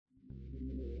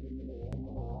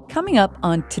Coming up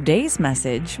on today's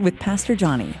message with Pastor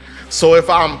Johnny. So if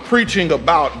I'm preaching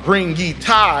about bring ye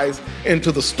tithes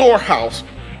into the storehouse,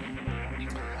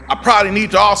 I probably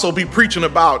need to also be preaching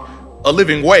about a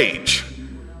living wage.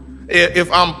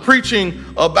 If I'm preaching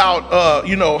about,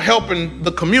 helping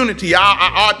the community,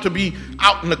 I ought to be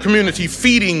out in the community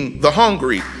feeding the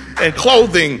hungry and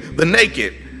clothing the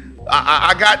naked.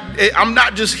 I'm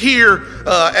not just here,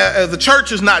 the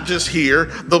church is not just here,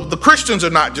 the Christians are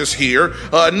not just here,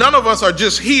 none of us are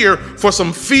just here for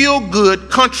some feel-good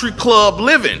country club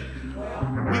living.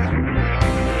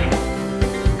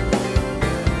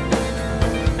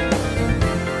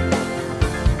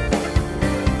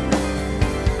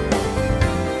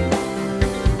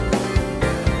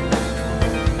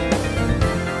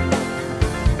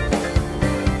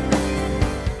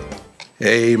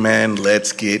 Amen.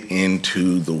 Let's get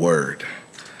into the word.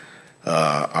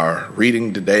 Our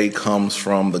reading today comes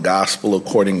from the Gospel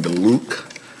according to Luke,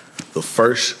 the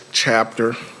first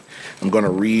chapter. I'm going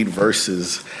to read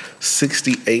verses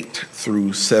 68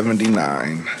 through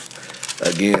 79.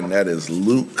 Again, that is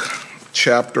Luke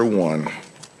chapter 1,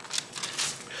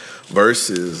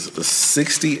 verses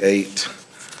 68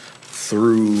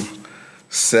 through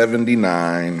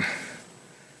 79.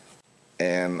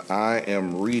 And I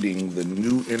am reading the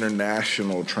New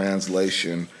International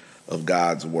Translation of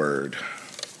God's Word.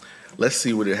 Let's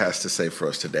see what it has to say for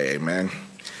us today, amen.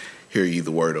 Hear ye the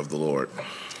word of the Lord.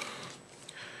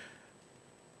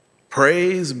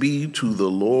 Praise be to the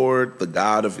Lord, the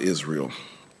God of Israel,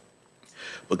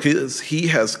 because he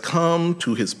has come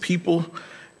to his people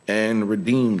and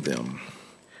redeemed them.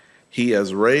 He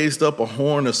has raised up a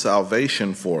horn of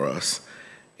salvation for us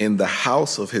in the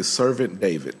house of his servant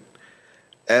David,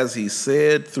 as he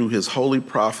said through his holy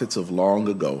prophets of long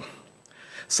ago,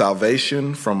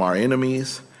 salvation from our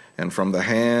enemies and from the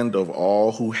hand of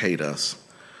all who hate us,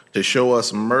 to show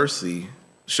mercy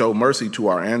to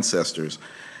our ancestors,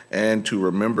 and to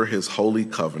remember his holy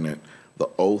covenant, the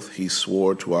oath he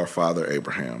swore to our father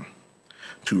Abraham,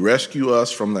 to rescue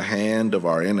us from the hand of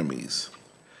our enemies,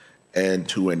 and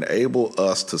to enable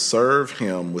us to serve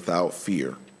him without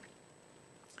fear,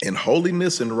 in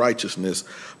holiness and righteousness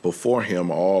before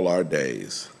him all our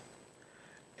days.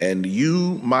 And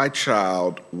you, my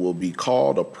child, will be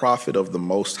called a prophet of the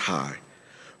Most High,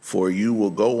 for you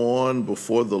will go on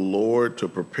before the Lord to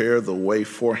prepare the way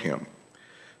for him,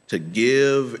 to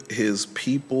give his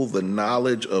people the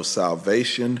knowledge of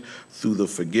salvation through the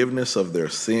forgiveness of their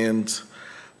sins,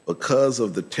 because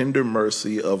of the tender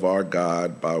mercy of our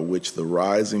God, by which the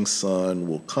rising sun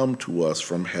will come to us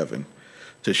from heaven,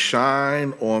 to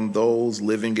shine on those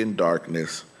living in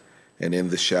darkness and in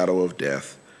the shadow of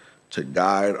death, to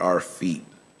guide our feet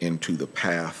into the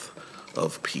path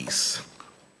of peace.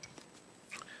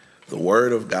 The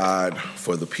word of God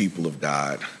for the people of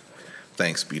God.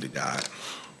 Thanks be to God.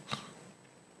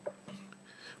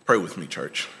 Pray with me,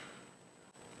 church.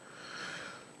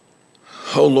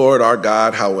 Oh Lord, our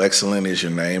God, how excellent is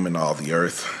your name in all the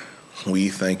earth. We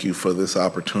thank you for this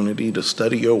opportunity to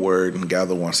study your word and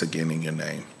gather once again in your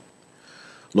name.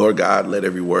 Lord God, let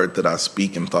every word that I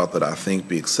speak and thought that I think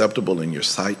be acceptable in your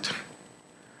sight.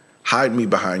 Hide me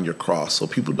behind your cross so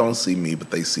people don't see me, but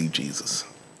they see Jesus.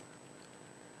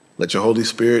 Let your Holy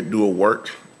Spirit do a work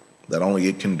that only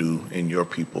it can do in your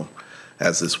people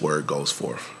as this word goes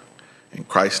forth. In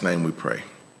Christ's name we pray.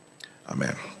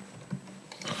 Amen.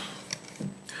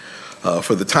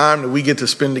 For the time that we get to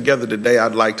spend together today,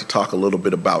 I'd like to talk a little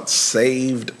bit about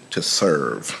saved to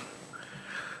serve.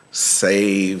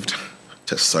 Saved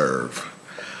to serve.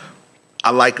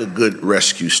 I like a good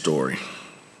rescue story.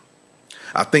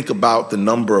 I think about the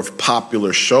number of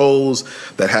popular shows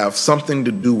that have something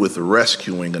to do with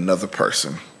rescuing another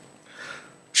person.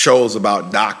 Shows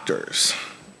about doctors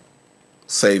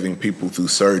saving people through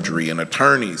surgery, and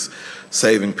attorneys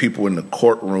saving people in the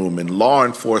courtroom, and law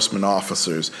enforcement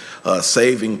officers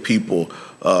saving people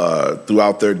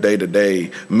throughout their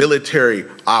day-to-day, military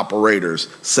operators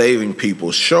saving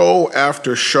people. Show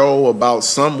after show about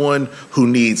someone who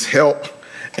needs help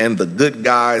and the good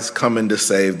guys coming to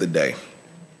save the day.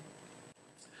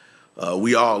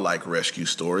 We all like rescue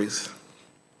stories.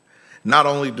 Not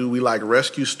only do we like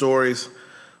rescue stories,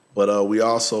 but we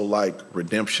also like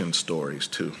redemption stories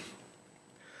too.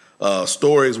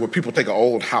 Stories where people take an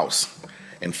old house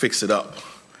and fix it up,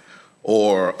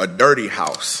 or a dirty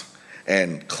house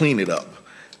and clean it up,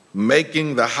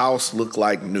 making the house look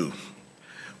like new.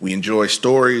 We enjoy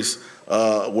stories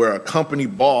where a company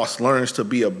boss learns to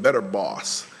be a better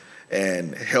boss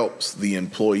and helps the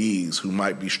employees who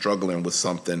might be struggling with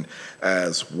something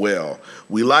as well.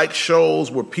 We like shows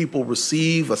where people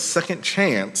receive a second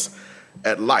chance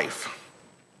at life.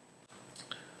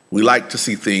 We like to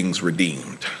see things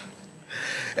redeemed.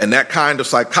 And that kind of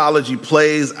psychology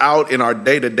plays out in our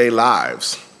day-to-day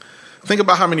lives. Think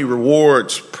about how many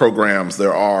rewards programs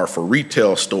there are for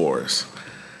retail stores.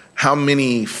 How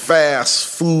many fast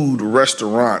food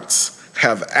restaurants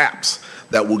have apps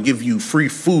that will give you free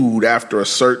food after a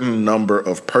certain number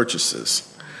of purchases.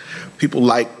 People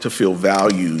like to feel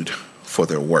valued for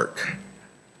their work.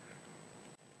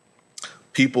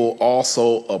 People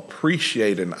also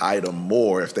appreciate an item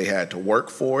more if they had to work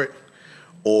for it,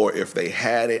 or if they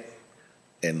had it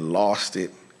and lost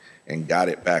it and got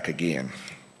it back again.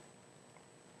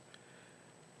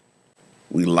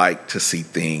 We like to see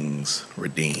things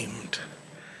redeemed.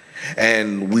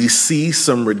 And we see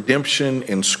some redemption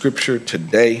in Scripture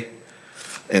today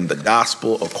in the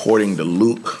gospel according to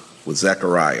Luke with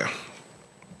Zechariah.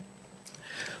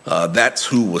 That's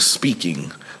who was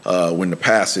speaking when the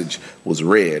passage was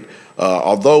read.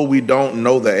 Although we don't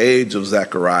know the age of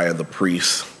Zechariah the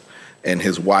priest and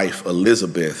his wife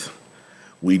Elizabeth,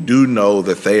 we do know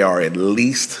that they are at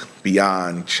least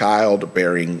beyond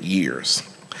childbearing years.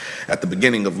 At the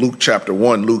beginning of Luke chapter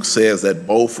 1, Luke says that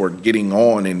both were getting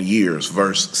on in years,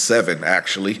 verse 7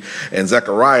 actually, and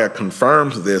Zechariah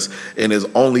confirms this in his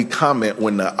only comment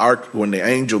when the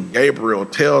angel Gabriel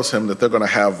tells him that they're going to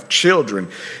have children.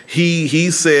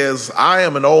 He says, "I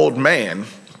am an old man,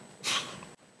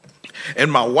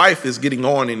 and my wife is getting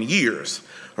on in years,"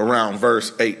 around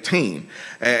verse 18.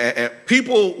 And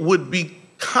people would be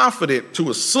confident to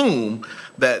assume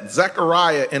that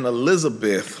Zechariah and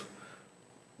Elizabeth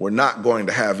were not going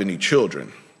to have any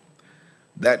children.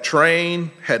 That train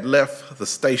had left the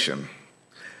station.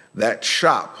 That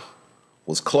shop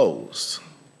was closed.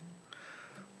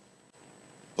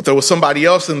 But there was somebody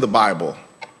else in the Bible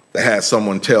that had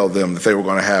someone tell them that they were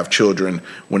going to have children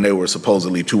when they were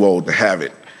supposedly too old to have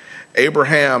it.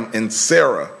 Abraham and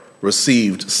Sarah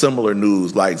received similar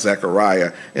news like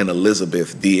Zechariah and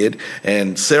Elizabeth did,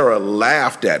 and Sarah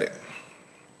laughed at it.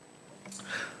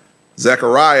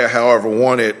 Zechariah, however,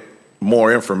 wanted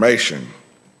more information.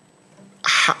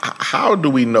 How do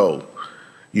we know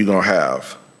you're going to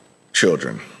have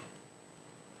children?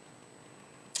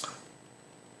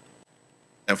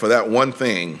 And for that one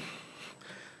thing,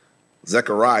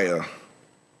 Zechariah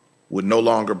would no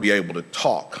longer be able to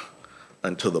talk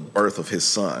until the birth of his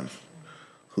son,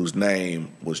 whose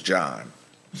name was John.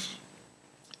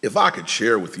 If I could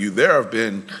share with you, there have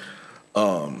been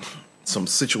some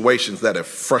situations that have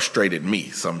frustrated me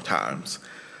sometimes,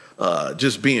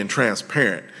 just being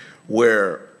transparent,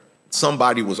 where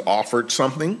somebody was offered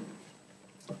something,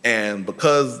 and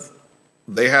because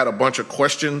they had a bunch of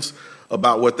questions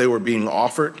about what they were being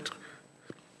offered,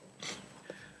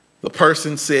 the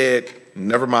person said,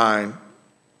 "Never mind,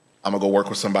 I'm gonna go work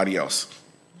with somebody else."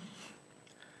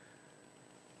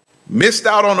 Missed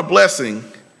out on a blessing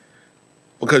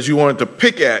because you wanted to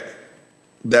pick at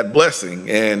that blessing.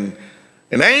 And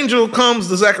an angel comes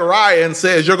to Zechariah and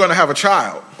says, "You're going to have a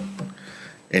child."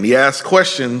 And he asked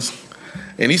questions,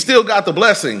 and he still got the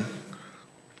blessing,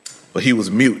 but he was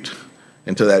mute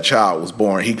until that child was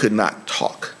born. He could not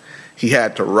talk. He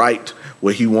had to write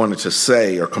what he wanted to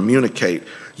say or communicate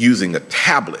using a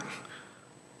tablet.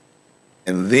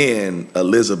 And then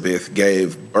Elizabeth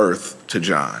gave birth to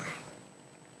John.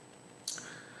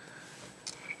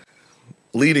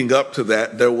 Leading up to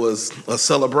that, there was a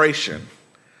celebration.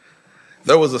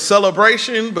 There was a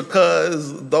celebration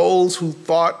because those who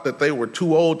thought that they were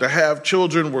too old to have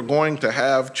children were going to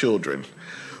have children.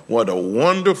 What a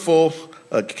wonderful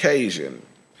occasion.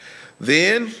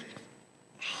 Then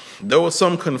there was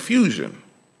some confusion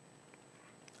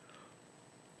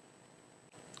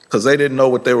because they didn't know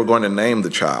what they were going to name the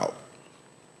child.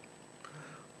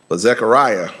 But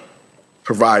Zechariah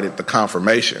provided the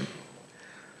confirmation.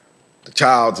 The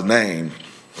child's name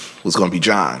was going to be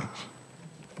John.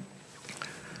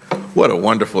 What a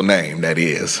wonderful name that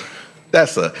is.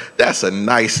 That's a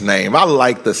nice name. I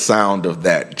like the sound of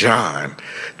that, John.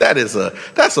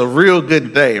 That's a real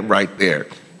good name right there.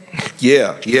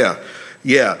 Yeah.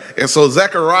 And so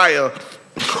Zechariah,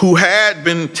 who had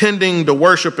been tending to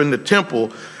worship in the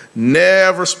temple,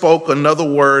 never spoke another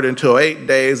word until 8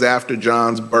 days after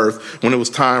John's birth, when it was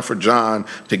time for John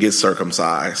to get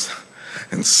circumcised.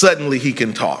 And suddenly he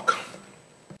can talk.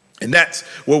 And that's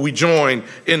where we join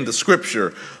in the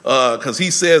scripture, because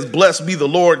he says, "Blessed be the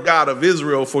Lord God of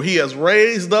Israel, for he has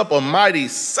raised up a mighty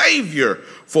Savior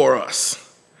for us."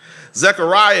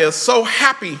 Zechariah is so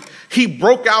happy, he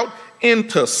broke out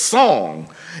into song.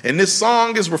 And this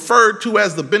song is referred to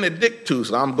as the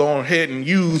Benedictus. I'm going ahead and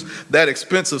use that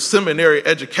expensive seminary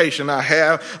education I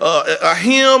have, a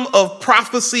hymn of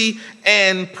prophecy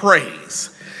and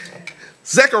praise.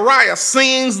 Zechariah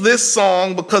sings this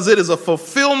song because it is a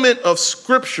fulfillment of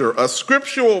Scripture, a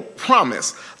scriptural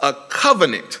promise, a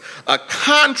covenant, a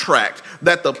contract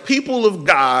that the people of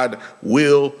God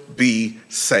will be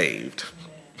saved.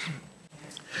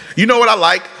 You know what I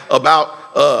like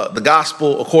about the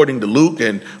gospel according to Luke,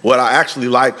 and what I actually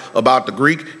like about the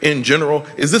Greek in general,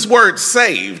 is this word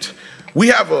saved. We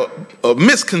have a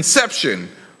misconception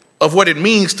of what it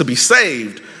means to be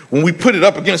saved when we put it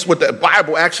up against what the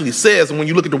Bible actually says, and when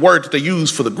you look at the words that they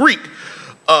use for the Greek.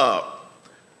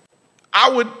 I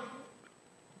would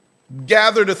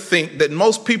gather to think that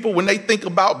most people, when they think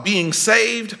about being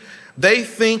saved, they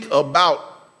think about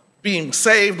being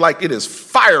saved like it is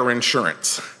fire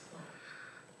insurance.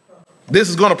 This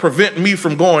is going to prevent me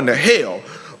from going to hell.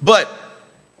 But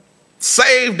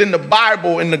saved in the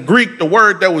Bible, in the Greek, the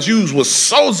word that was used was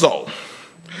sozo.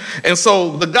 And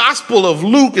so the Gospel of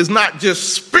Luke is not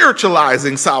just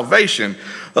spiritualizing salvation.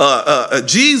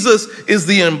 Jesus is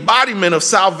the embodiment of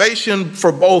salvation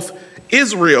for both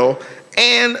Israel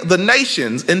and the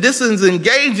nations. And this is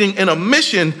engaging in a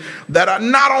mission that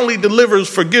not only delivers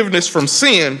forgiveness from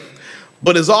sin,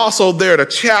 but is also there to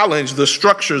challenge the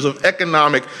structures of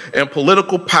economic and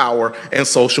political power and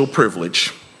social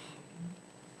privilege.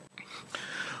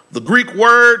 The Greek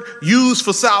word used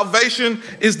for salvation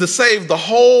is to save the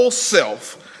whole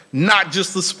self, not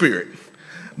just the spirit.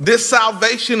 This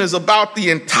salvation is about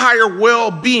the entire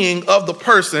well-being of the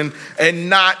person and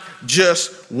not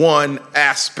just one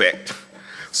aspect.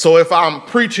 So if I'm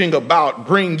preaching about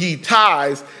bring ye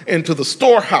tithes into the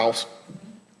storehouse,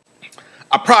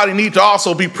 I probably need to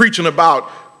also be preaching about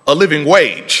a living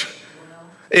wage.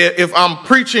 If I'm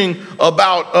preaching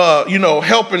about,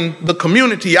 helping the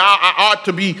community, I ought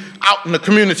to be out in the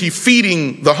community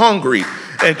feeding the hungry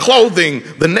and clothing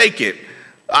the naked.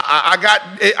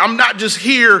 I'm not just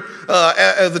here.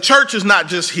 The church is not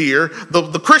just here.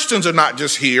 The Christians are not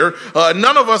just here.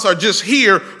 None of us are just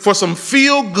here for some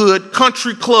feel-good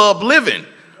country club living.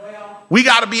 We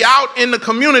got to be out in the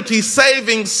community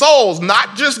saving souls,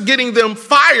 not just getting them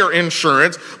fire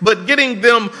insurance, but getting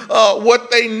them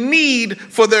what they need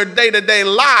for their day-to-day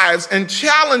lives and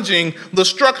challenging the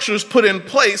structures put in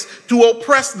place to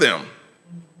oppress them.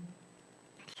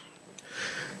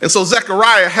 And so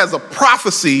Zechariah has a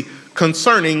prophecy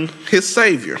concerning his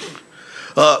Savior.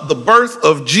 The birth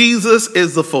of Jesus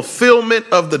is the fulfillment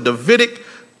of the Davidic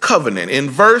covenant. In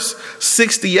verse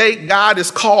 68, God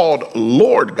is called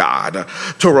Lord God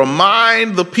to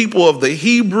remind the people of the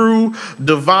Hebrew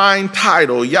divine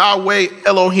title, Yahweh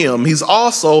Elohim. He's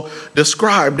also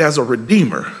described as a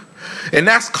redeemer. And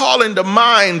that's calling to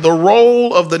mind the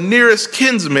role of the nearest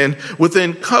kinsman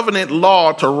within covenant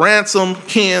law to ransom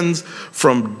kins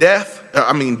from debt,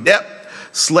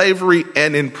 slavery,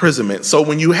 and imprisonment. So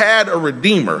when you had a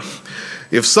redeemer,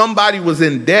 if somebody was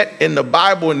in debt in the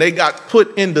Bible and they got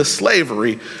put into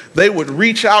slavery, they would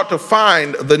reach out to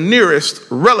find the nearest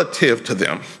relative to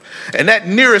them. And that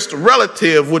nearest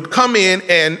relative would come in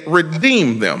and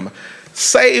redeem them,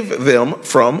 save them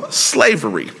from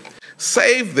slavery,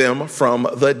 save them from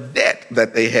the debt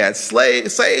that they had,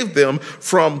 save them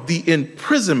from the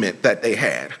imprisonment that they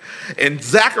had. And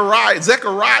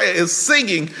Zechariah is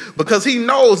singing because he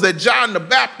knows that John the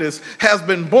Baptist has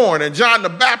been born, and John the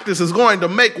Baptist is going to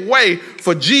make way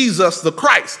for Jesus the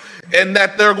Christ, and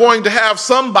that they're going to have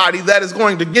somebody that is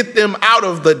going to get them out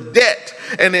of the debt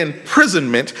and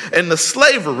imprisonment and the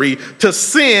slavery to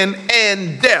sin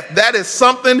and death. That is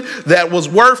something that was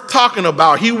worth talking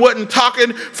about. He wasn't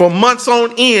talking for months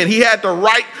on end. He had to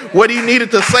write what he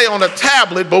needed to say on a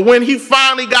tablet, but when he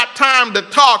finally got time to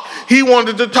talk, he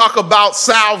wanted to talk about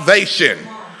salvation.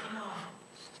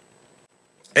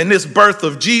 And this birth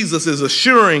of Jesus is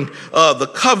assuring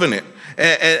the covenant.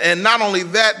 And not only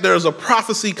that, there's a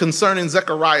prophecy concerning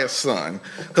Zechariah's son,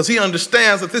 because he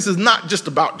understands that this is not just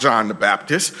about John the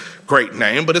Baptist, great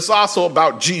name, but it's also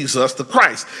about Jesus the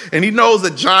Christ. And he knows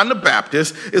that John the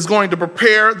Baptist is going to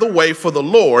prepare the way for the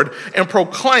Lord and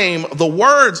proclaim the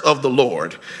words of the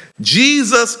Lord.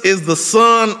 Jesus is the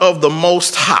Son of the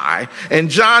Most High,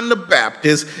 and John the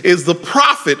Baptist is the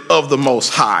prophet of the Most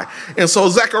High. And so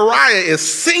Zechariah is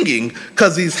singing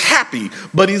because he's happy,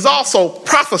 but he's also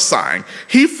prophesying.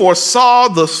 He foresaw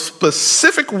the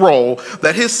specific role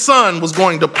that his son was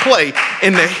going to play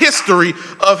in the history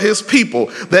of his people,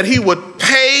 that he would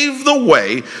pave the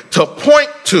way to point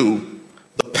to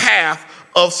the path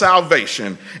of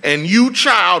salvation. And you,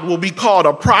 child, will be called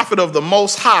a prophet of the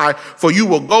Most High, for you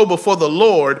will go before the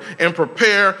Lord and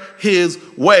prepare his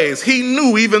ways. He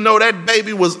knew, even though that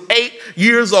baby was 8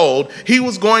 years old, he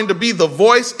was going to be the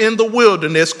voice in the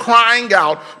wilderness crying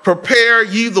out, prepare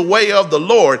ye the way of the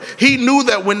Lord. He knew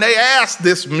that when they asked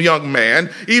this young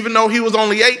man, even though he was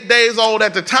only 8 days old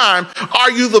at the time,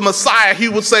 are you the Messiah? He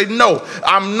would say, no,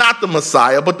 I'm not the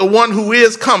Messiah, but the one who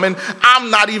is coming, I'm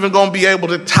not even going to be able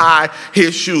to tie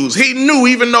his shoes. He knew,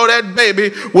 even though that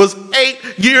baby was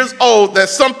 8 years old, that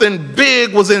something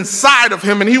big was inside of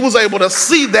him, and he was able to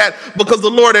see that because the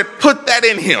Lord had put that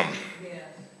in him.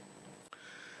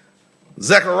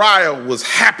 Zechariah was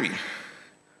happy,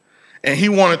 and he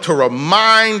wanted to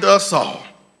remind us all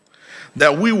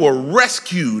that we were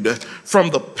rescued from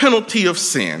the penalty of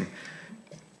sin.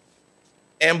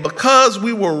 And because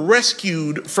we were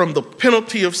rescued from the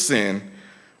penalty of sin,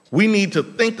 we need to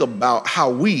think about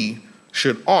how we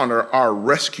should honor our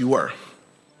rescuer.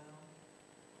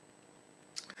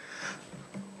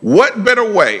 What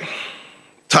better way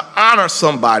to honor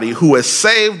somebody who has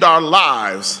saved our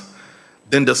lives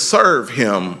than to serve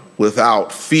him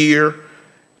without fear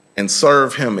and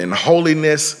serve him in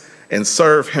holiness and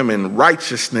serve him in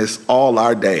righteousness all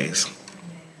our days?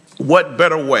 What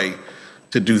better way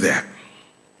to do that?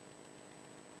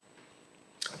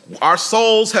 Our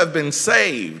souls have been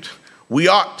saved. We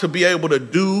ought to be able to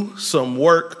do some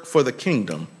work for the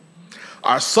kingdom.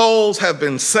 Our souls have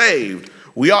been saved.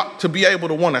 We ought to be able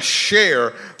to want to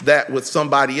share that with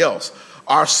somebody else.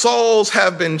 Our souls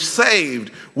have been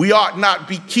saved. We ought not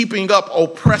be keeping up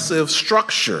oppressive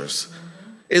structures.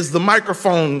 Is the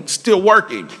microphone still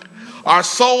working? Our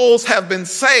souls have been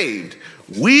saved.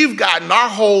 We've gotten our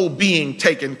whole being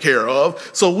taken care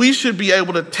of, so we should be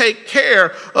able to take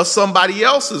care of somebody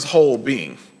else's whole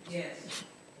being. Yes.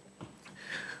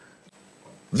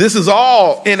 This is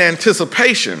all in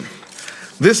anticipation.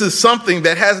 This is something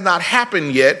that has not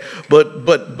happened yet,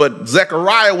 but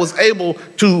Zechariah was able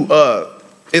to,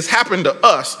 it's happened to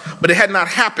us, but it had not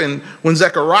happened when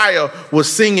Zechariah was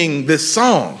singing this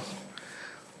song.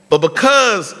 But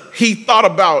because he thought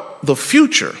about the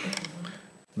future,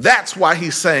 that's why he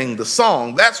sang the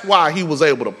song. That's why he was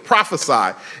able to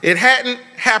prophesy. It hadn't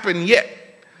happened yet,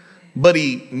 but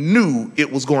he knew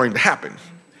it was going to happen.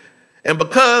 And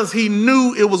because he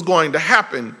knew it was going to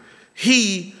happen,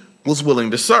 he was willing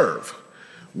to serve.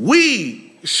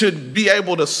 We should be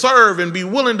able to serve and be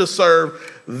willing to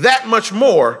serve that much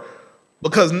more,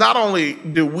 because not only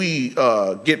do we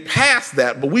get past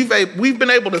that, but we've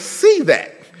been able to see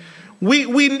that.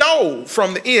 We know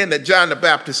from the end that John the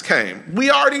Baptist came. We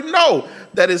already know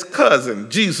that his cousin,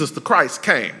 Jesus the Christ,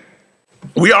 came.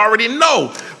 We already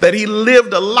know that he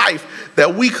lived a life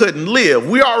that we couldn't live.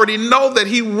 We already know that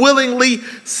he willingly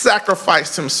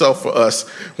sacrificed himself for us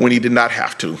when he did not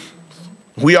have to.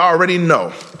 We already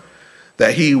know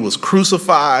that he was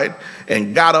crucified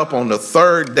and got up on the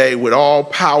third day with all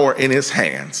power in his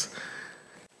hands.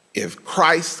 If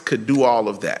Christ could do all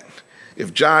of that,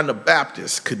 if John the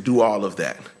Baptist could do all of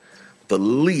that, the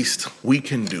least we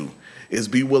can do is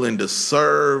be willing to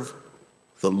serve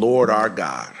the Lord our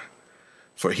God.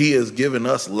 For he has given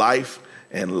us life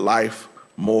and life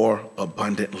more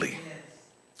abundantly.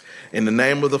 In the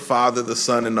name of the Father, the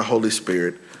Son, and the Holy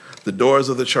Spirit, the doors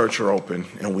of the church are open,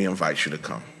 and we invite you to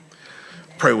come.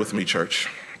 Pray with me, church.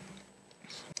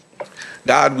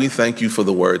 God, we thank you for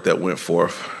the word that went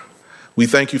forth. We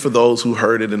thank you for those who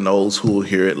heard it and those who will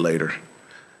hear it later.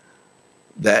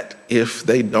 That if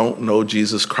they don't know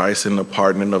Jesus Christ and the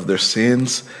pardoning of their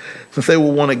sins, that they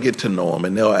will want to get to know him,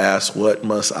 and they'll ask, what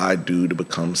must I do to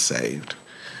become saved?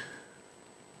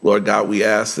 Lord God, we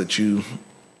ask that you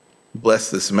bless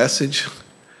this message,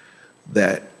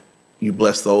 that you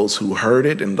bless those who heard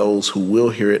it and those who will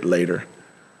hear it later,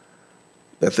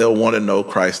 that they'll want to know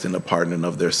Christ and the pardoning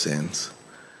of their sins.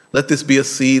 Let this be a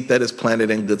seed that is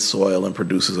planted in good soil and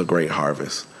produces a great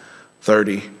harvest,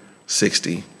 30,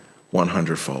 60,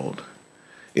 100-fold.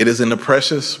 It is in the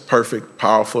precious, perfect,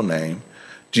 powerful name,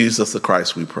 Jesus the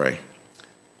Christ, we pray.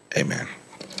 Amen.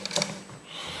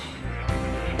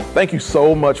 Thank you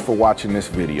so much for watching this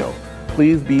video.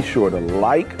 Please be sure to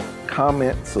like,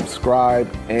 comment,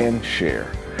 subscribe, and share.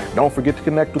 Don't forget to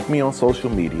connect with me on social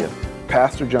media,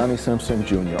 Pastor Johnny Simpson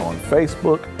Jr. on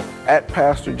Facebook, at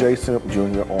Pastor J. Simp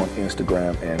Jr. on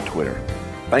Instagram and Twitter.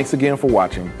 Thanks again for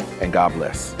watching, and God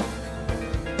bless.